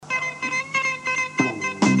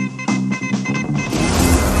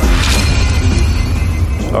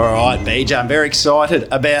BJ. I'm very excited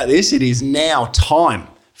about this. It is now time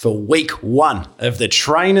for week 1 of the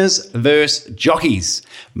Trainers versus Jockeys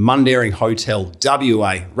Mundaring Hotel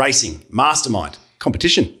WA Racing Mastermind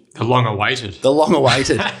competition. The long-awaited.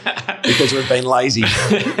 Because we've been lazy.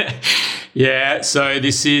 Yeah, so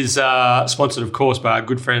this is sponsored, of course, by our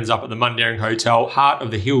good friends up at the Mundaring Hotel, Heart of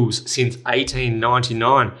the Hills since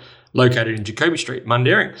 1899, located in Jacoby Street,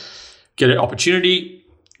 Mundaring. Get an opportunity.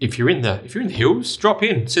 If you're in the hills, drop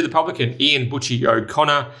in, see the publican, Ian Butchie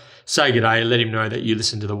O'Connor, say good day, let him know that you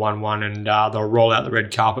listen to the 1-1 and they'll roll out the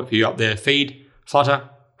red carpet for you up there. Feed, flutter,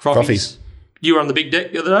 frothies. You were on the big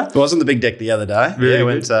deck the other day? I was on the big deck the other day.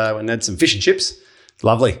 Went and had some fish and chips.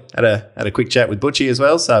 Lovely. Had a quick chat with Butchie as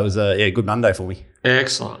well, so it was a good Monday for me.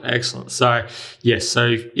 Excellent. So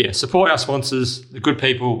support our sponsors, the good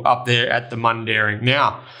people up there at the Mundaring.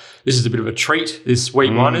 Now, this is a bit of a treat this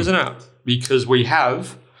week 1, isn't it? Because we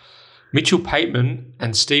have Mitchell Pateman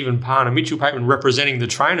and Stephen Parnham. Mitchell Pateman representing the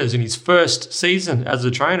Trainers in his first season as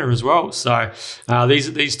a trainer as well. So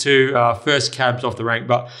these two first cabs off the rank,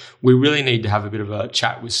 but we really need to have a bit of a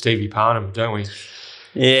chat with Stevie Parnham, don't we?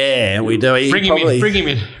 Yeah, we do. Bring him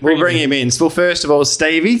in. We'll bring him in. Well, first of all,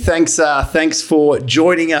 Stevie, thanks for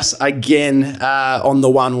joining us again on the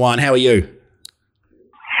 1-1. How are you?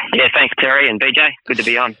 Yeah, thanks, Terry and BJ. Good to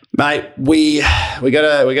be on, mate. We got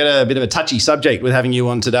a bit of a touchy subject with having you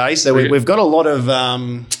on today. So we've got a lot of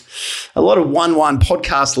 1-1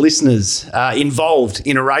 podcast listeners involved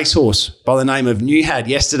in a racehorse by the name of Newhad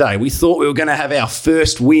yesterday. We thought we were going to have our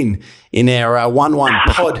first win in our 1-1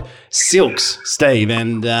 pod silks, Steve,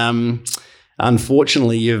 and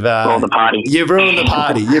unfortunately, you've ruined the party. You've ruined the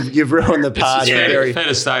party. It's fair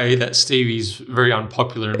to say that Stevie's very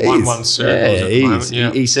unpopular in 1-1 circles at the moment.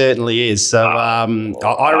 Yeah. He certainly is. So I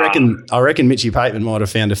reckon Mitchie Pateman might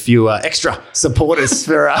have found a few extra supporters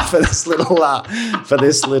for this little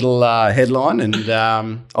headline. And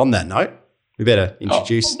on that note, we better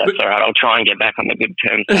introduce. That's all right. I'll try and get back on the good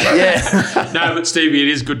terms. Yeah. No, but Stevie, it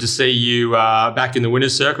is good to see you back in the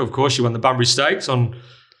winner's circle. Of course, you won the Bunbury Stakes on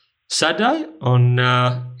Saturday on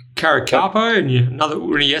Caracapo, and another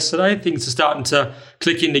winner yesterday. Things are starting to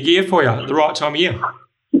click into gear for you at the right time of year.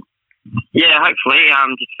 Yeah, hopefully.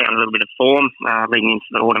 Just found a little bit of form leading into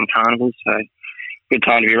the autumn carnival, so good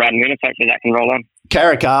time to be riding winners. Hopefully that can roll on.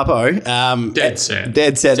 Caracapo, dead set.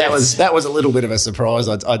 That was a little bit of a surprise,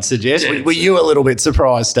 I'd suggest. Were you a little bit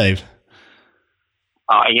surprised, Steve?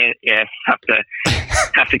 Oh yeah. Have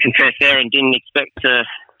to confess there, and didn't expect to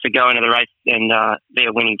go into the race and be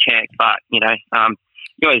a winning chance. But, you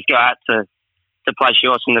always go out to place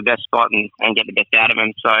yours in the best spot and get the best out of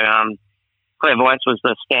him. So Clairvoyance was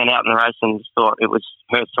the standout in the race and thought it was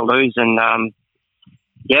hers to lose. And,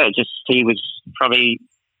 he was probably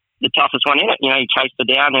the toughest one in it. He chased her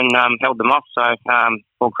down and held them off. So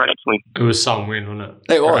all credit to him. It was some win, wasn't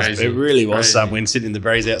it? It was. Crazy. It really was some win, sitting in the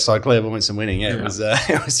breeze outside Clairvoyance and winning. Yeah. It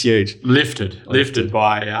was huge. Lifted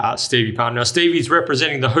by Stevie Parnham. Now, Stevie's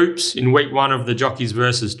representing the Hoops in week 1 of the Jockeys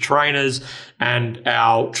versus Trainers, and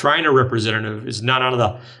our trainer representative is none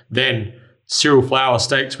other than Cyril Flower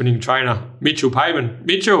Stakes winning trainer Mitchell Pateman.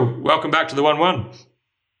 Mitchell, welcome back to the 1-1.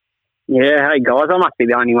 Yeah, hey guys, I must be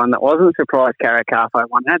the only one that wasn't surprised Caracapo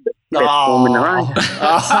won had the best form in the race.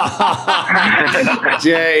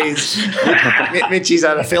 Jeez. Mitchie's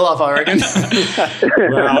had a fill-up, I reckon.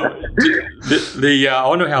 Well, I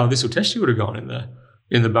wonder how this will test you would have gone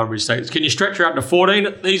in the Bunbury Stakes. Can you stretch her up to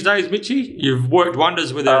 14 these days, Mitchie? You've worked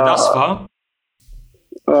wonders with her thus far.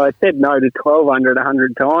 Well, I said no to 1,200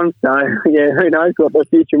 100 times, so yeah, who knows what the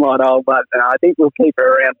future might hold, but I think we'll keep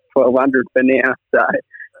her around 1,200 for now, so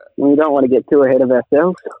we don't want to get too ahead of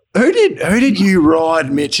ourselves. Who did you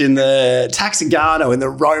ride, Mitch, in the Taxigano in the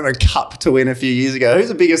Roma Cup to win a few years ago? Who's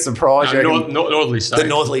the biggest surprise? Northerly Stakes. The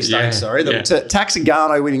Northerly Stakes, sorry.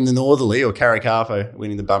 Taxigano winning the Northerly or Caracapo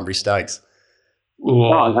winning the Bunbury Stakes?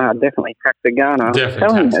 Oh, no, definitely Taxigano.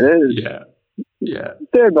 Definitely. Yeah.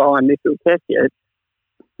 Third behind this will test you.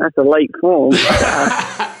 That's elite form.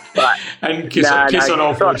 And kiss on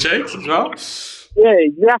all 4 cheeks as well. Yeah,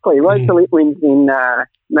 exactly. Wait till it wins in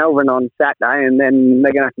Melbourne on Saturday, and then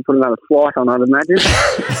they're going to have to put another flight on, I'd imagine.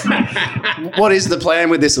 What is the plan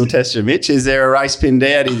with this Ultestra, Mitch? Is there a race pinned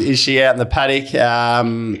out? Is she out in the paddock?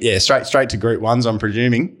 Straight to Group 1s, I'm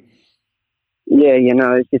presuming. Yeah,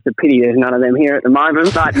 it's just a pity there's none of them here at the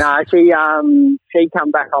moment. But no, she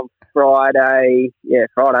come back on Friday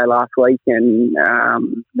last week, and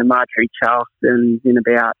the Marjorie Charleston's in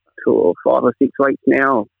about 5 or 6 weeks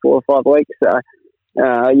now, 4 or 5 weeks. So,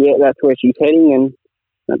 that's where she's heading, and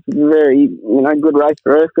that's a very, good race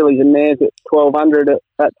for her. Fillies and mares at 1,200 at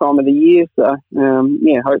that time of the year. So,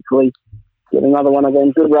 hopefully get another one of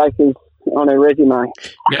them good races on her resume.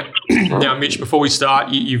 Now, Mitch, before we start,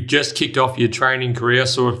 you've just kicked off your training career.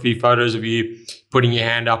 Saw a few photos of you putting your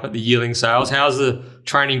hand up at the yearling sales. How's the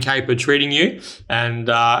training caper treating you? And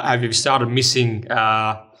have you started missing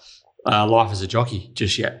life as a jockey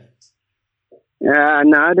just yet?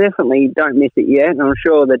 No, definitely don't miss it yet. And I'm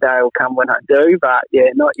sure the day will come when I do, but yeah,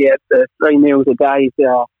 not yet. The 3 meals a day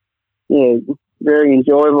is very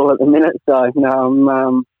enjoyable at the minute. So no,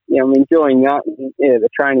 I'm enjoying that. Yeah, the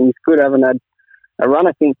training's good. I haven't had a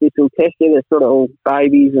runner since this will test you. They're sort of all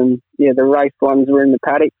babies, and the race ones were in the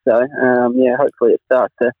paddock. So hopefully it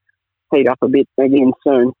starts to heat up a bit again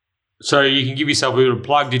soon. So you can give yourself a little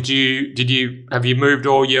plug. Have you moved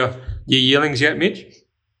all your yearlings yet, Mitch?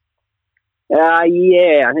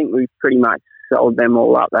 Yeah, I think we've pretty much sold them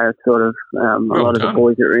all up. They're sort of a lot of the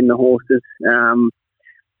boys that are in the horses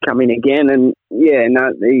come in again, and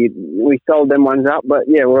we sold them ones up. But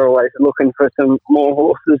we're always looking for some more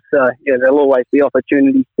horses. So there'll always be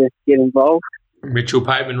opportunities to get involved. Mitchell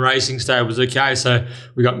Pateman Racing Stables. Okay, so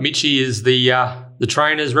we got Mitchie as the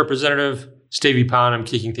trainers representative, Stevie Parnham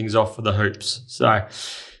kicking things off for the hoops. So,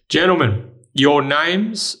 gentlemen, your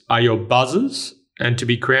names are your buzzers. And to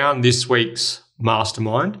be crowned this week's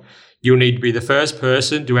Mastermind, you'll need to be the first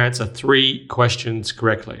person to answer 3 questions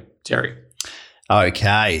correctly. Terry.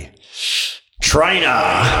 Okay. Trainer,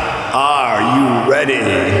 are you ready?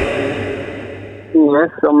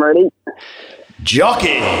 Yes, I'm ready.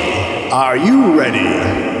 Jockey, are you ready?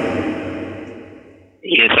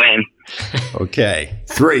 Yes, I am. Okay.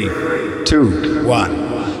 3, 2, 1.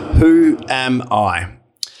 Who am I?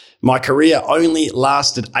 My career only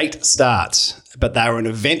lasted 8 starts, but they were an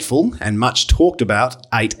eventful and much talked about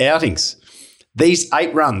 8 outings. These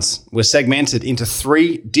 8 runs were segmented into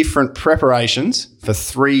 3 different preparations for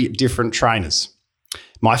 3 different trainers.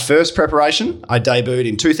 My first preparation, I debuted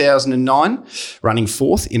in 2009, running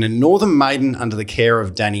 4th in a Northern Maiden under the care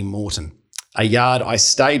of Danny Morton, a yard I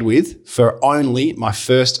stayed with for only my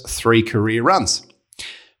first 3 career runs.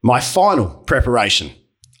 My final preparation,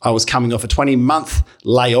 I was coming off a 20-month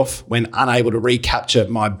layoff when unable to recapture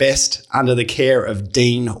my best under the care of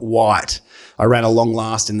Dean White. I ran a long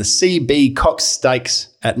last in the CB Cox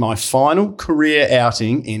Stakes at my final career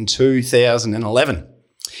outing in 2011.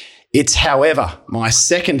 It's, however, my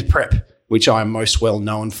second prep, which I am most well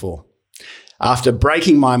known for. After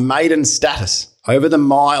breaking my maiden status over the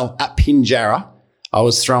mile at Pinjarra, I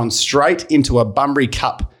was thrown straight into a Bunbury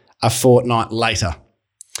Cup a fortnight later.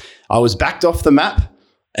 I was backed off the map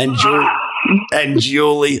and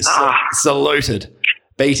duly saluted,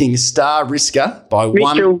 beating Star Risker by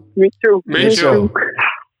Mitchell.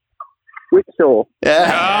 Whipsaw.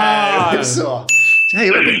 Yeah. Whipsaw. Hey,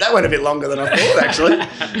 that went a bit longer than I thought, actually.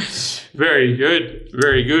 Very good.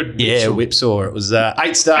 Very good. Yeah, Mitchell. Whipsaw. It was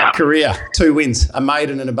 8-start career, 2 wins, a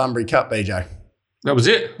maiden and a Bunbury Cup, BJ. That was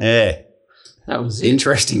it? Yeah. That was it.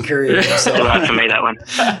 Interesting career. Right for me, that one.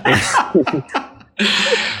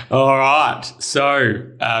 All right. So,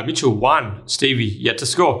 Mitchell 1, Stevie yet to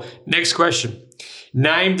score. Next question.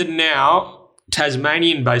 Name the now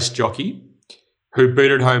Tasmanian-based jockey who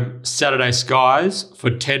booted home Saturday Skies for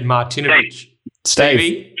Ted Martinovich.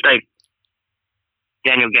 Stevie? Steve.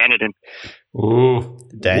 Daniel Ganderton. Ooh.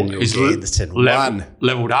 Daniel Ganderton.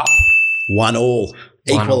 Levelled up. 1-1.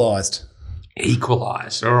 Equalised.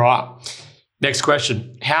 Equalised. All right. Next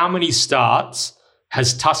question. How many starts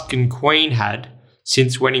has Tuscan Queen had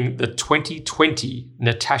since winning the 2020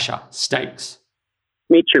 Natasha Stakes?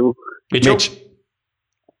 Mitchell. Mitch.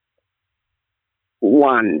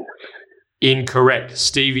 1. Incorrect.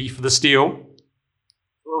 Stevie for the steal.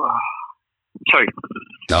 2.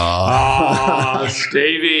 Oh,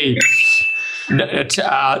 Stevie.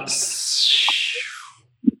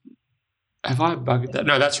 Have I bugged that?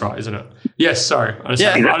 No, that's right, isn't it? Yes, sorry. I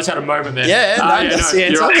just had a moment there. That's the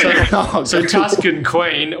answer. So Tuscan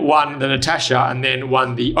Queen won the Natasha and then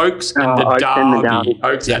won the Oaks and the Derby.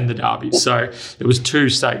 Oaks and the Derby. So there was 2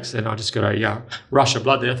 stakes, and I just got a rush of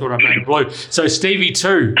blood there. I thought I made it blue. So Stevie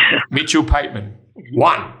 2, Mitchell Pateman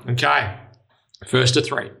 1. Okay. First to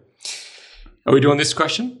 3. Are we doing this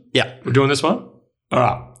question? Yeah. We're doing this one? All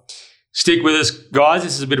right. Stick with us, guys.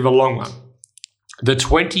 This is a bit of a long one. The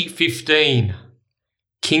 2015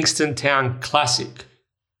 Kingston Town Classic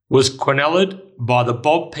was quineled by the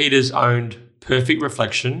Bob Peters-owned Perfect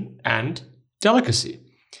Reflection and Delicacy.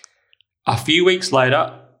 A few weeks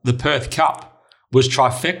later, the Perth Cup was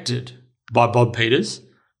trifected by Bob Peters,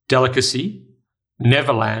 Delicacy,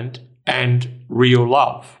 Neverland and Real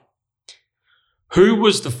Love. Who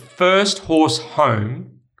was the first horse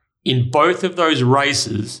home in both of those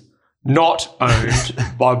races not owned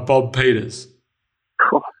by Bob Peters?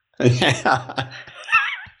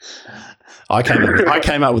 I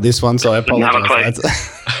came up with this one, so I apologise.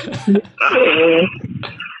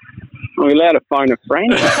 Are we allowed to phone a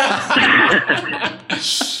friend?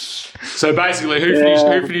 So basically,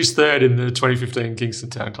 who finished third in the 2015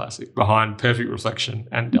 Kingston Town Classic behind Perfect Reflection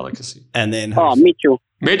and Delicacy? And then Mitchell.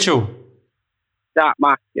 Dark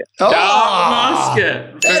Musket. Dark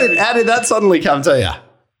Musket. How did that suddenly come to you?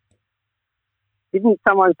 Didn't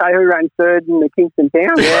someone say who ran third in the Kingston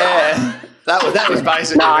Town? Yeah. That was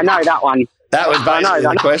basically... No, I know that one. That was basically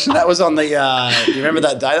the question. That was on the... you remember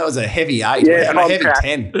that day? That was a heavy 8. Yeah, and a heavy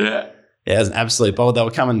 10. Yeah. Yeah, it was an absolute bowl. They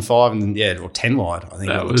were coming 5 and or 10 wide, I think.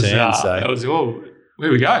 That was here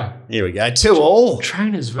we go. Here we go. 2-2.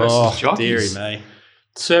 Trainers versus jockeys. Dearie me.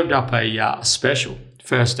 Served up a special.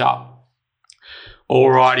 First up.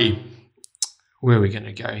 Alrighty. Where are we going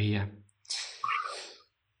to go here?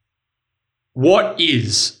 What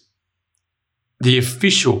is the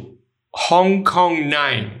official Hong Kong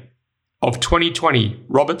name of 2020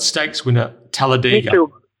 Robert Stakes winner Talladega?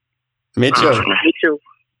 Mitchell.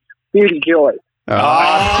 Beauty Joy. Ding.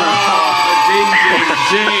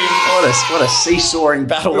 What a seesawing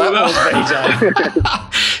battle that was,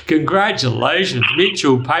 BJ. Congratulations,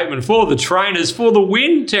 Mitchell Pateman, for the trainers for the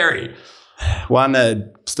win, Terry. Won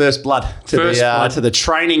first blood to the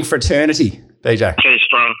training fraternity, BJ. Too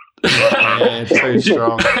strong. Yeah, too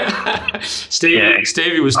strong.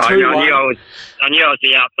 Stevie was 2-1. I knew I was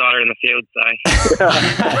the outsider in the field, so.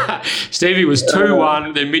 Stevie was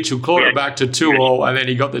 2-1, then Mitchell clawed it back to 2-2, and then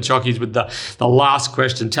he got the jockeys with the last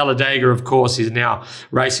question. Talladega, of course, is now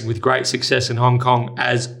racing with great success in Hong Kong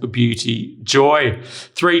as Beauty Joy.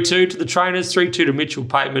 3-2 to the trainers, 3-2 to Mitchell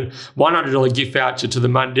Pateman, $100 gift voucher to the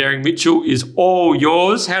Mundaring. Mitchell is all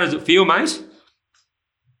yours. How does it feel, mate?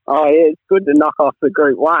 Oh, yeah, it's good to knock off the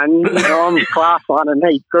Group 1. I'm Class 1 and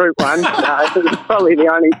he's Group 1. It's probably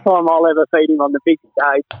the only time I'll ever feed him on the big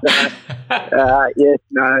stage.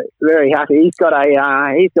 So, very happy. He's got a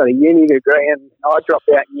uni degree and I dropped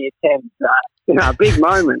out in year 10. So, a big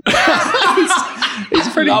moment. He's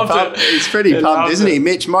pretty pumped. He's pretty pumped, isn't he?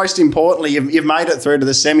 Mitch, most importantly, you've made it through to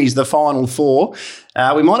the semis, the final 4.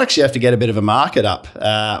 We might actually have to get a bit of a market up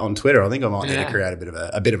on Twitter. I think I might need to create a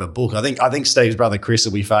bit of a book. I think Steve's brother Chris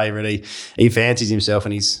will be favourite. He fancies himself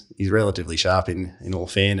and he's relatively sharp in all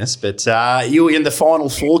fairness. But you were in the final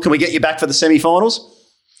 4. Can we get you back for the semi-finals?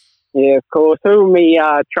 Yeah, of course. Who will me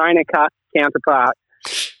trainer counterpart?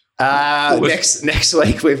 Next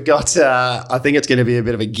week we've got, I think it's going to be a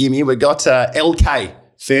bit of a gimme. We've got LK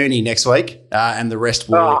Fernie next week, and the rest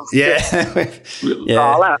will. I'll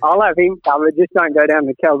have him covered. Just don't go down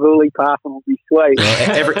the Kalgoorlie path and we'll be sweet.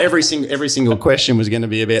 Well, every single question was going to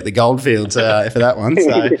be about the Goldfields for that one.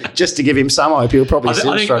 So just to give him some hope, he'll probably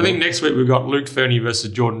still struggle. I think next week we've got Luke Fernie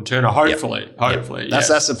versus Jordan Turner. Hopefully.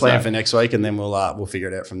 That's the plan for next week, and then we'll figure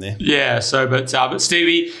it out from there. Yeah. So, but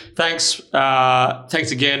Stevie, thanks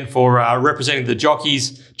again for representing the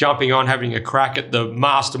jockeys, jumping on, having a crack at the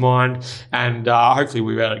Mastermind, and hopefully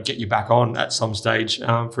we'll be able to get you back on at some stage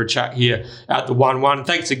for a chat here at the 1-1.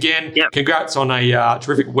 Thanks again. Yep. Congrats on a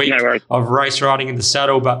terrific week of race riding in the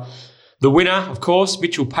saddle. But the winner, of course,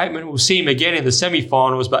 Mitchell Pateman, we'll see him again in the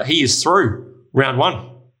semi-finals, but he is through round 1.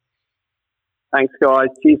 Thanks, guys.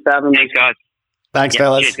 Cheers for having me. Thanks, guys. Thanks,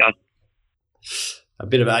 fellas. Cheers, guys. A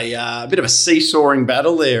bit of a seesawing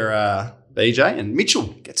battle there, BJ, and Mitchell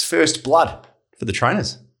gets first blood for the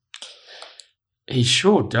trainers. He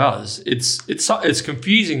sure does. It's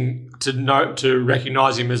confusing to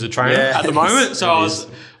recognise him as a trainer at the moment. So I was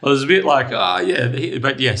a bit like,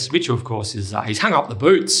 but yes, Mitchell, of course, is he's hung up the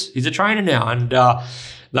boots. He's a trainer now, and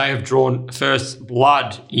they have drawn first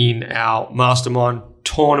blood in our Mastermind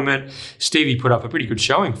tournament. Stevie put up a pretty good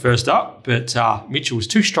showing first up, but Mitchell was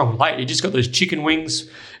too strong late. He just got those chicken wings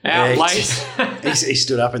out late. He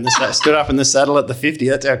stood up in the saddle at the 50.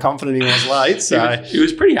 That's how confident he was late. So he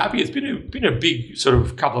was pretty happy. It's been a big sort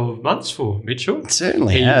of couple of months for Mitchell. It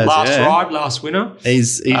certainly has. Last winner.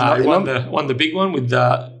 He's won the big one with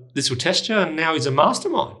this will test you, and now he's a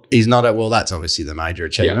Mastermind. He's not that's obviously the major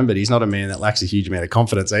achievement, but he's not a man that lacks a huge amount of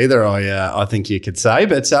confidence either, I think you could say.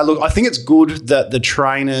 But look, I think it's good that the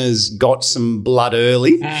trainers got some blood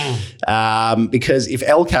early because if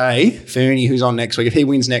LK, Fernie, who's on next week, if he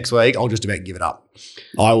wins next week, I'll just about give it up.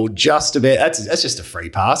 I will just about – that's just a free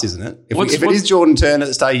pass, isn't it? If it is Jordan Turner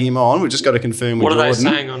that's taking him on, we've just got to confirm with Jordan. What are they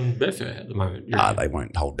saying on Betfair at the moment? They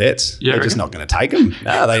won't hold bets. They're just not going to take them.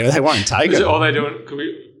 No, they won't take them. Are they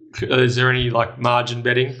doing – is there any margin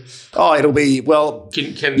betting? Oh, it'll be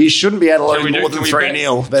you shouldn't be able to lose more than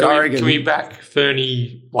 3-0. But I reckon, can we back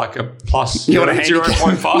Fernie like a plus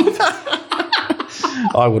 0.5?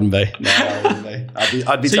 I wouldn't be. No, I wouldn't be.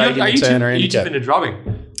 I'd be So taking the Turner you handicap. tipping a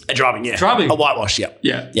drubbing? A drubbing, yeah. Drubbing? A whitewash, yeah.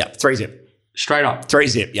 Yeah. Yeah, 3-zip. Straight up.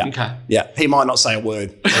 3-zip, yeah. Okay. Yeah, he might not say a word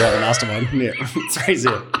about the Mastermind. Yeah,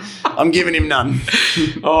 3-zip. I'm giving him none.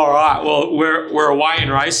 All right. Well, we're away in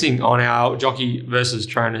racing on our Jockey versus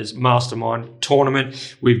Trainers Mastermind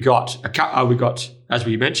tournament. We've got as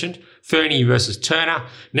we mentioned, Fernie versus Turner.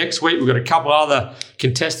 Next week, we've got a couple other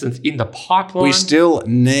contestants in the pipeline. We still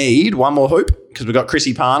need one more hoop because we've got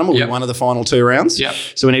Chrissy Parnham will be one of the final 2 rounds. Yep.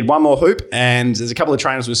 So we need one more hoop, and there's a couple of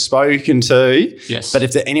trainers we've spoken to. Yes. But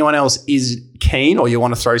if anyone else is keen or you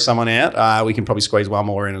want to throw someone out, we can probably squeeze one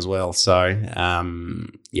more in as well. So,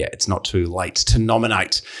 it's not too late to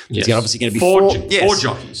nominate. Yes. There's obviously going to be four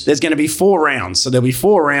jockeys. There's going to be 4 rounds. So there'll be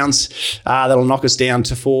 4 rounds that'll knock us down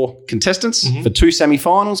to 4 contestants for 2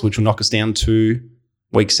 semi-finals, which will knock us down to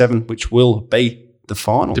week 7, which will be the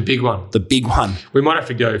final. The big one. The big one. We might have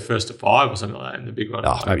to go first to 5 or something like that in the big one.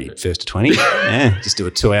 Oh, maybe first to 20. Yeah, just do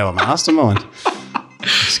a 2-hour mastermind.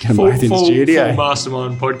 Just get them both in the studio. Full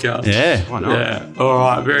Mastermind podcast. Yeah, why not? Yeah. All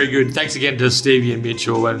right, very good. Thanks again to Stevie and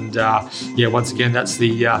Mitchell. And once again, that's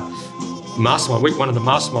the Mastermind week 1 of the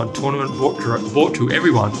Mastermind tournament brought to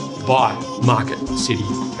everyone by Market City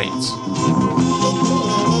Meats.